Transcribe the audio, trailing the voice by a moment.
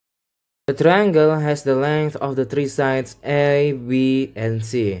The triangle has the length of the three sides A, B, and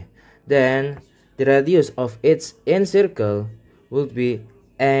C. Then, the radius of its incircle would be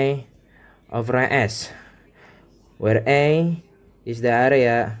A over S, where A is the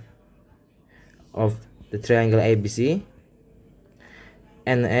area of the triangle ABC,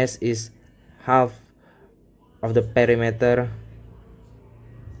 and S is half of the perimeter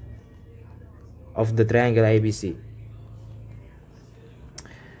of the triangle ABC.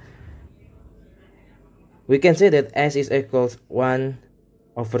 We can say that S is equals 1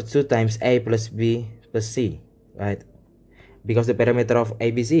 over 2 times A plus B plus C, right? Because the perimeter of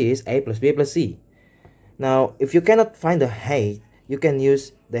ABC is A plus B plus C. Now, if you cannot find the height, you can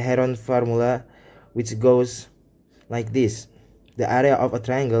use the Heron formula, which goes like this. The area of a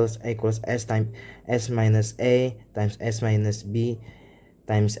triangle equals S times S minus A times S minus B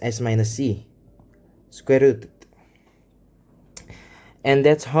times S minus C, square root. And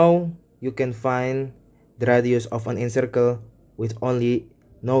that's how you can find the radius of an incircle with only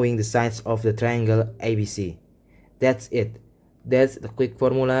knowing the sides of the triangle ABC. That's it. That's the quick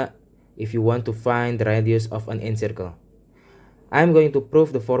formula if you want to find the radius of an incircle. I'm going to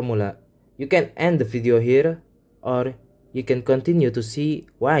prove the formula. You can end the video here, or you can continue to see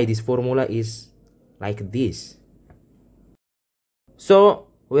why this formula is like this. So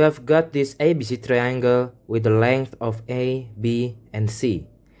we have got this ABC triangle with the length of A, B, and C.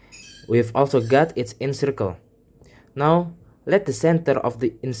 We've also got its incircle. Now, let the center of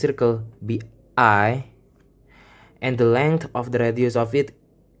the incircle be I, and the length of the radius of it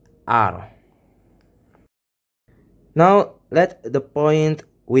R. Now, let the point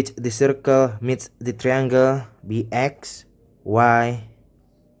which the circle meets the triangle be X, Y,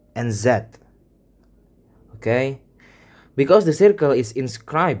 and Z. Okay? Because the circle is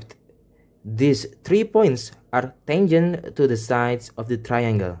inscribed, these 3 points are tangent to the sides of the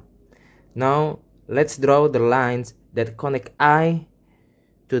triangle. Now, let's draw the lines that connect I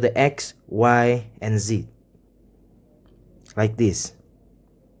to the X, Y, and Z. Like this.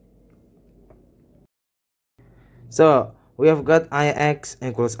 So, we have got Ix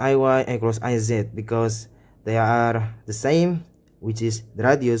equals Iy equals Iz because they are the same, which is the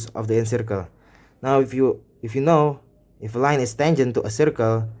radius of the incircle. Now, if you know, if a line is tangent to a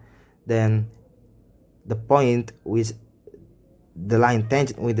circle, then the point with the line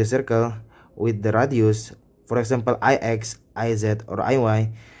tangent with the circle with the radius, for example Ix, Iz, or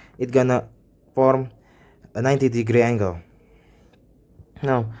Iy, it's gonna form a 90-degree angle.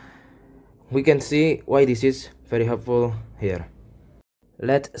 Now, we can see why this is very helpful here.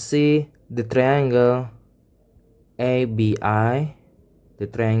 Let's see the triangle ABI, the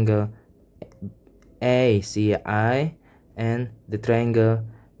triangle ACI, and the triangle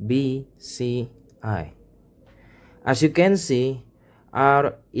BCI. As you can see,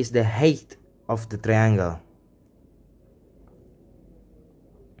 R is the height of the triangle.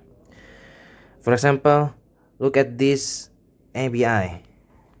 For example, look at this ABI.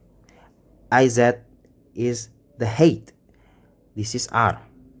 Iz is the height. This is R.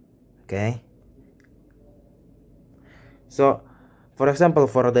 Okay. So, for example,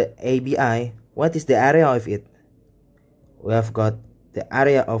 for the ABI, what is the area of it? We have got the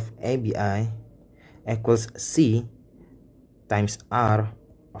area of ABI equals C times R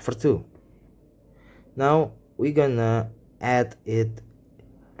over 2. Now, we're gonna add it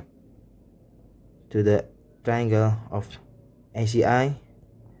to the triangle of ACI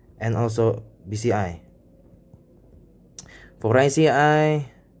and also BCI. For ACI,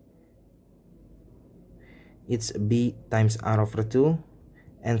 it's B times R over 2,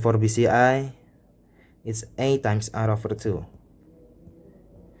 and for BCI, it's A times R over 2.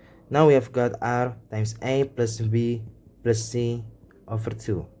 Now we have got R times A plus B plus C over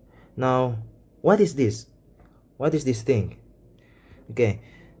 2. Now, what is this? What is this thing? Okay,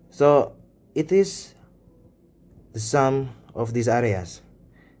 so it is the sum of these areas.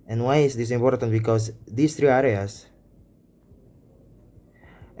 And why is this important? Because these 3 areas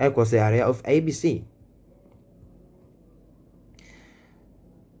equals the area of ABC.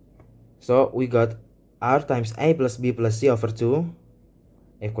 So we got R times A plus B plus C over 2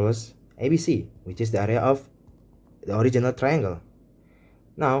 equals ABC, which is the area of the original triangle.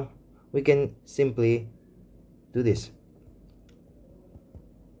 Now we can simply do this.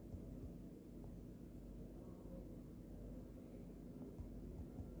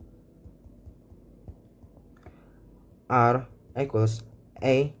 R equals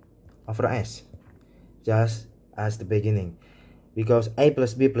A over S, just as the beginning, because A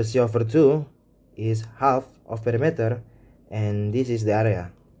plus B plus C over 2 is half of perimeter, and this is the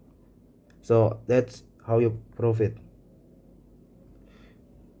area. So that's how you prove it.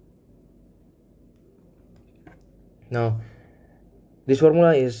 Now, this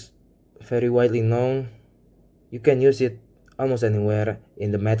formula is very widely known. You can use it almost anywhere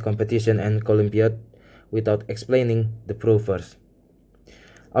in the math competition and Olympiad without explaining the proof first.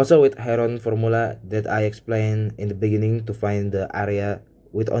 Also with Heron formula that I explained in the beginning to find the area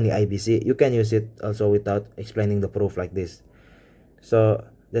with only IBC, you can use it also without explaining the proof like this. So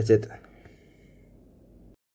that's it.